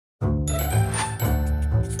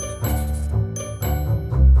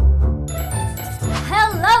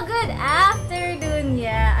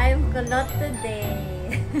kulot today.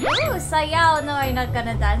 Ooh, sayaw. No, I'm not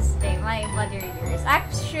gonna dance today. My mother ears.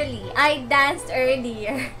 Actually, I danced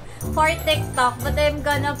earlier for TikTok, but I'm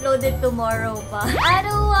gonna upload it tomorrow pa. I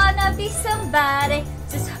don't wanna be somebody.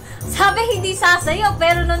 Just, sabi hindi sasayaw,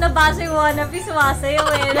 pero nung nabasa yung wanna be, sumasayaw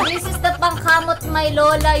eh. This is the pangkamot my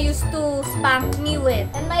lola used to spank me with.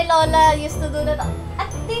 And my lola used to do that. At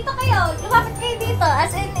dito kayo, lumapit kayo dito. As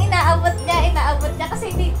in, inaabot niya.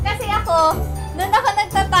 Kasi ako, noon ako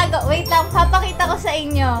nagtatago. Wait lang, papakita ko sa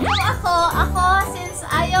inyo. So ako, since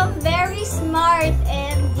I am very smart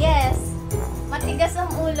and yes, matigas ang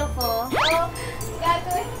ulo ko. So,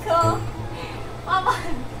 gagawin ko,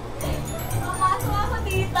 papasok ako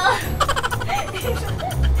dito.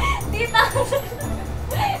 Dito.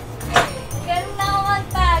 Ganun na ako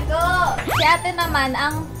magtago. Si ate naman,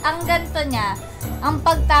 ang ganito niya, ang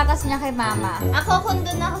pagtakas niya kay mama. Ako, kung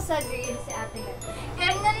doon ako sa green, si ate ganito.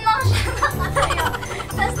 Ganyan lang siya nakatayo.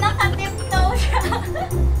 Tapos nakatiptoe siya.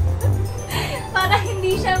 Para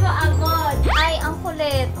hindi siya maabot. Ay, ang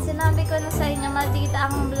kulit. Sinabi ko na sa inyo, maldita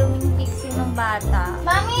ang blooming pixie nung bata.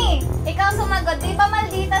 Mami, ikaw sumagot. Di ba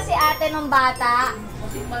maldita si ate nung bata?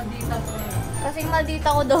 Kasing maldita ko. Kasing maldita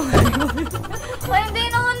ko daw. Ay, hindi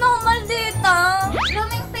naman ako maldita.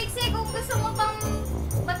 Blooming pixie, kung gusto mo pang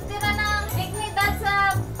magtira ng dignidad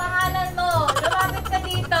sa pangalan mo, lumapit ka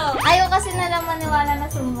dito. Ayaw kasi nalang maniwala na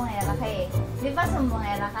sumbongera ka eh. Di ba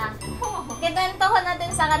sumbongera ka? Kinwento ko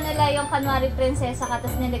natin sa kanila yung kanwari prinsesa ka,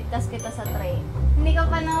 tapos niligtas kita sa train. Hindi ka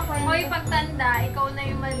pa nakakwento. Hoy, pagtanda, ikaw na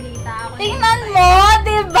yung maldita. Ako tingnan mo,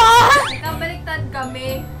 di ba? Nagkabaliktad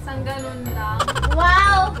kami. Sang ganun lang.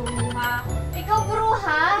 Wow! Bruha. Ikaw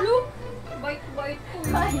bruha? Look! Bite ko yun.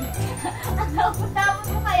 Ay, ano, tapos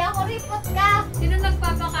mo kaya kuripot ka. Sino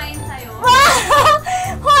nagpapakain sa'yo?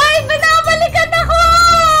 Hoy, binabalikan ako!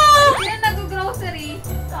 Sino nag-grocery?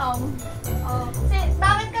 Oh.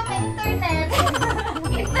 Bakit ka may internet?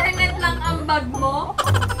 Internet lang ang bag mo?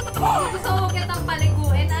 Gusto mo kitang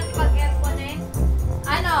paliguin at pag-airconin?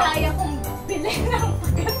 Ano? Kaya kong bilhin ng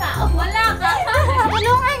pagkatao. Wala ka!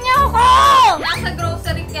 Tulungan niyo ako! Nasa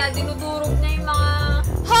grocery kaya, dinudurog niya yung mga...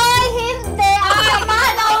 Hoy, hindi! Ang sama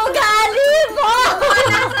na ugali mo!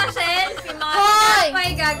 Nasa shelf, yung mga tinapay,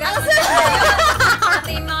 gagawin sa'yo. At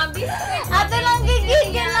yung mga biscuit. Ate lang,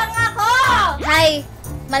 gigigil lang ako! Hay!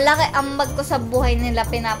 Malaki ambag ko sa buhay nila,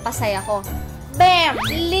 pinapasaya ko. Bam!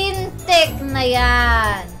 Lintik na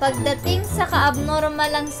yan! Pagdating sa ka-abnormal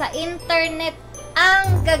lang sa internet,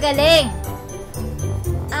 ang gagaling!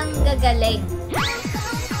 Ang gagaling!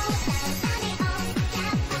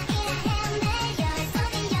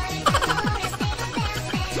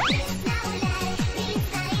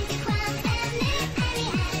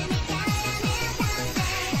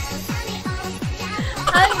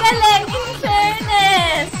 Ang galing, in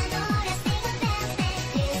fairness!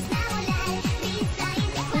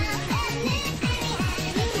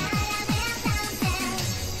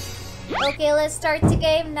 Okay, let's start the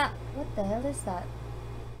game now. What the hell is that?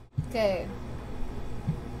 Okay.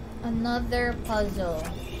 Another puzzle.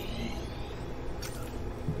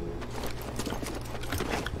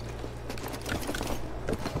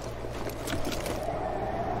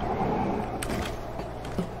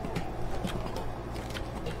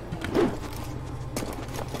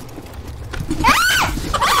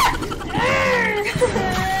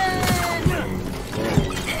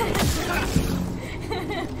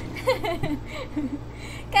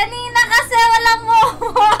 Kanina kasi walang mumu.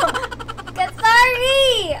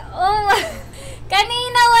 Sorry! Oh,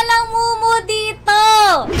 kanina walang mumu dito.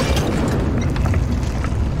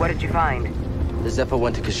 What did you find? The Zephyr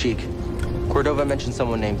went to Kashyyyk. Cordova mentioned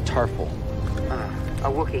someone named Tarful. A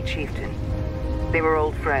Wookiee chieftain. They were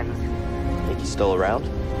old friends. Think he's still around?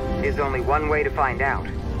 There's only one way to find out.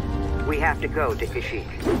 We have to go to Kashyyyk.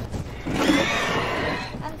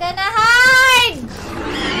 I'm gonna hide!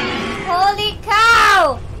 Holy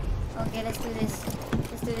cow! Okay, let's do this.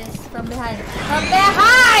 Let's do this from behind. From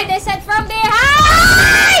behind! I said from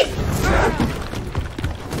behind!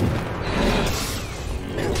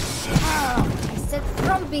 Oh, I said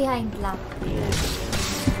from behind lang.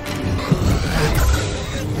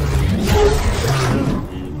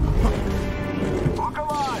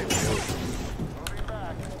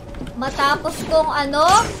 Matapos kong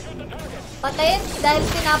ano? Patayin? Dahil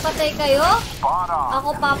pinapatay kayo?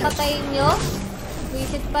 Ako papatayin nyo?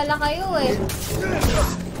 Visit pala kayo eh.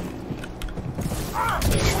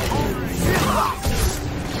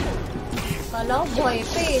 Kala ko buhay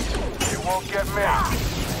pa eh. You won't get me.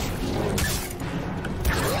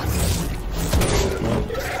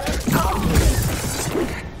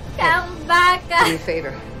 Come back! Do me a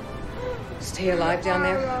favor. Stay alive down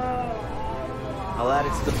there. I'll add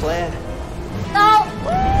it to the plan. No!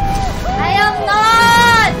 I am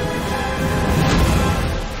not!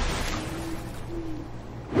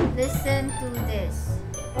 Listen to this.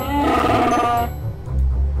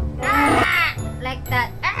 Like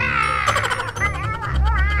that.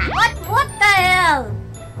 What the hell?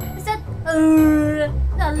 Is that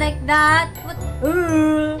not like that?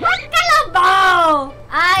 What kalabaw?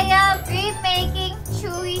 I am remaking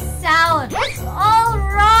chewy sound. It's all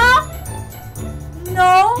wrong?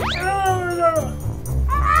 No?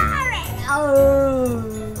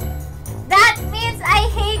 That means I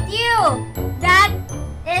hate you. That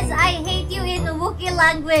is I hate you in Wookiee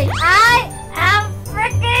language. I am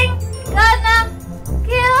freaking gonna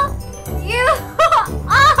kill you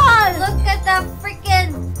all. Look at the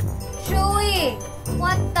freaking Chewie.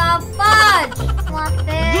 What the fudge? What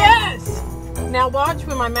this? Yes! Now watch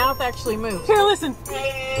when my mouth actually moves. Here, listen.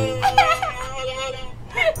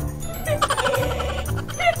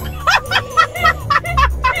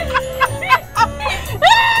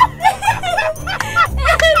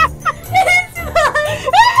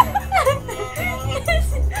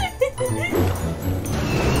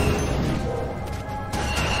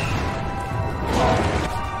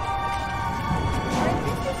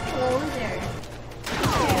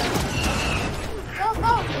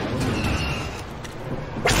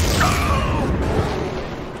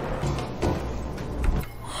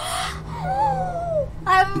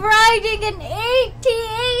 I'm riding an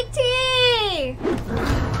AT-AT!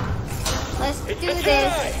 Let's do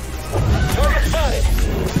this.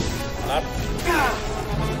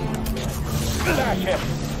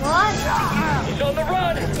 What? He's on the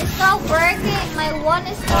run! It's not working. My one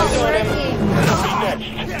is not working.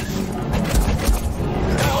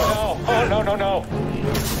 No.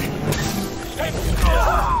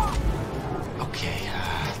 Okay,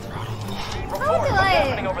 throttle. How do What's I...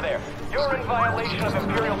 happening over there? You're in violation of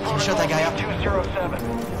Imperial Protocol Shut that guy up. 207.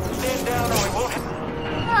 Stand down or we won't...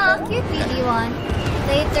 Oh, cute BD1.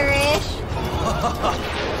 Later-ish.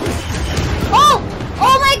 Oh!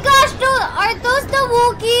 Oh my gosh! Are those the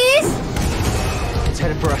Wookiees? It's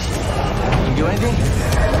headed for us. Can you do anything?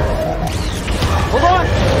 Hold on!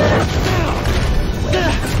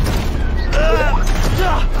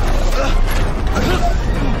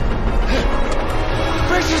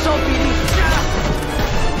 Brace yourself, BD!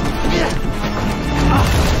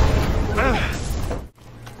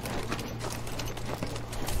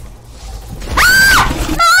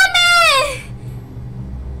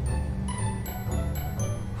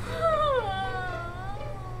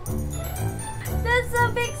 That's a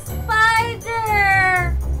big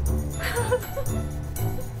spider!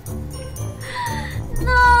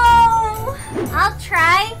 No! I'll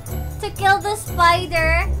try to kill the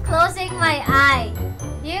spider closing my eye.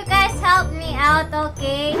 You guys help me out,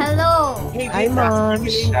 okay? Hello. Hi, Mom.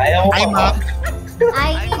 Hi, Mom.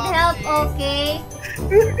 I need help, okay?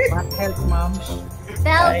 What help, Mom?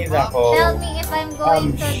 Tell me if I'm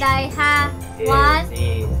going to die, ha? 1,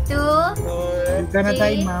 2, You're gonna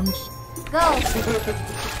die, 3, Mom. go!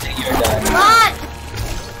 What?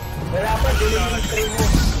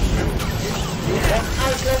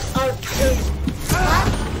 What?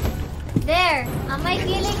 There. Am I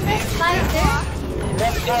killing the spider?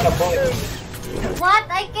 What?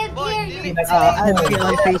 I can't hear you. I'll be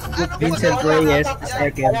on Facebook, Vincent Reyes, the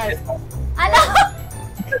second. Ano?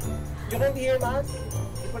 You don't hear, Mom?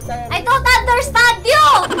 I don't understand you!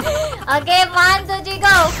 Okay, 1, 2, 3,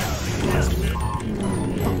 go!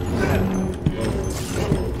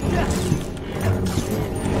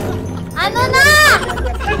 Ano na?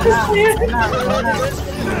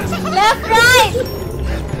 Left, right!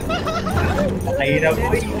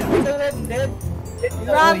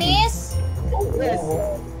 Promise?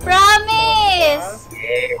 Promise!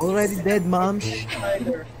 Already dead, Mom.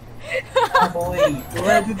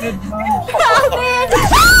 Already dead, Mom.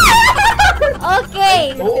 Promise!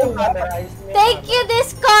 Okay. Thank you,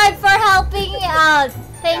 Discord, for helping me out.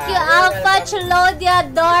 Thank you, Alpha, Chalodia,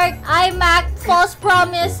 Dark, iMac, False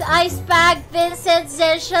Promise, Icebag, Vincent,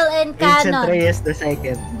 Zershel, and Vincent Canon. Reyes the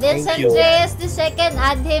second. Vincent Reyes the second,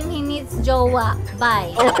 add him, he needs jowa.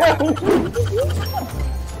 Bye.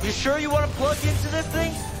 You sure you want to plug into this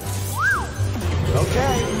thing?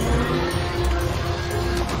 Okay.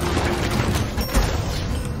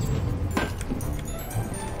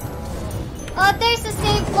 Oh, there's a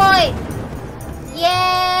save point.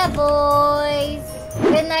 Yeah, boys.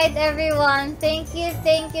 Good night, everyone. Thank you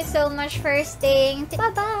so much for staying.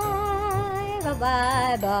 Bye-bye.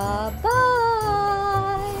 Bye-bye. Bye-bye.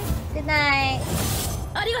 Good night.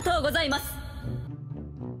 ありがとうございます。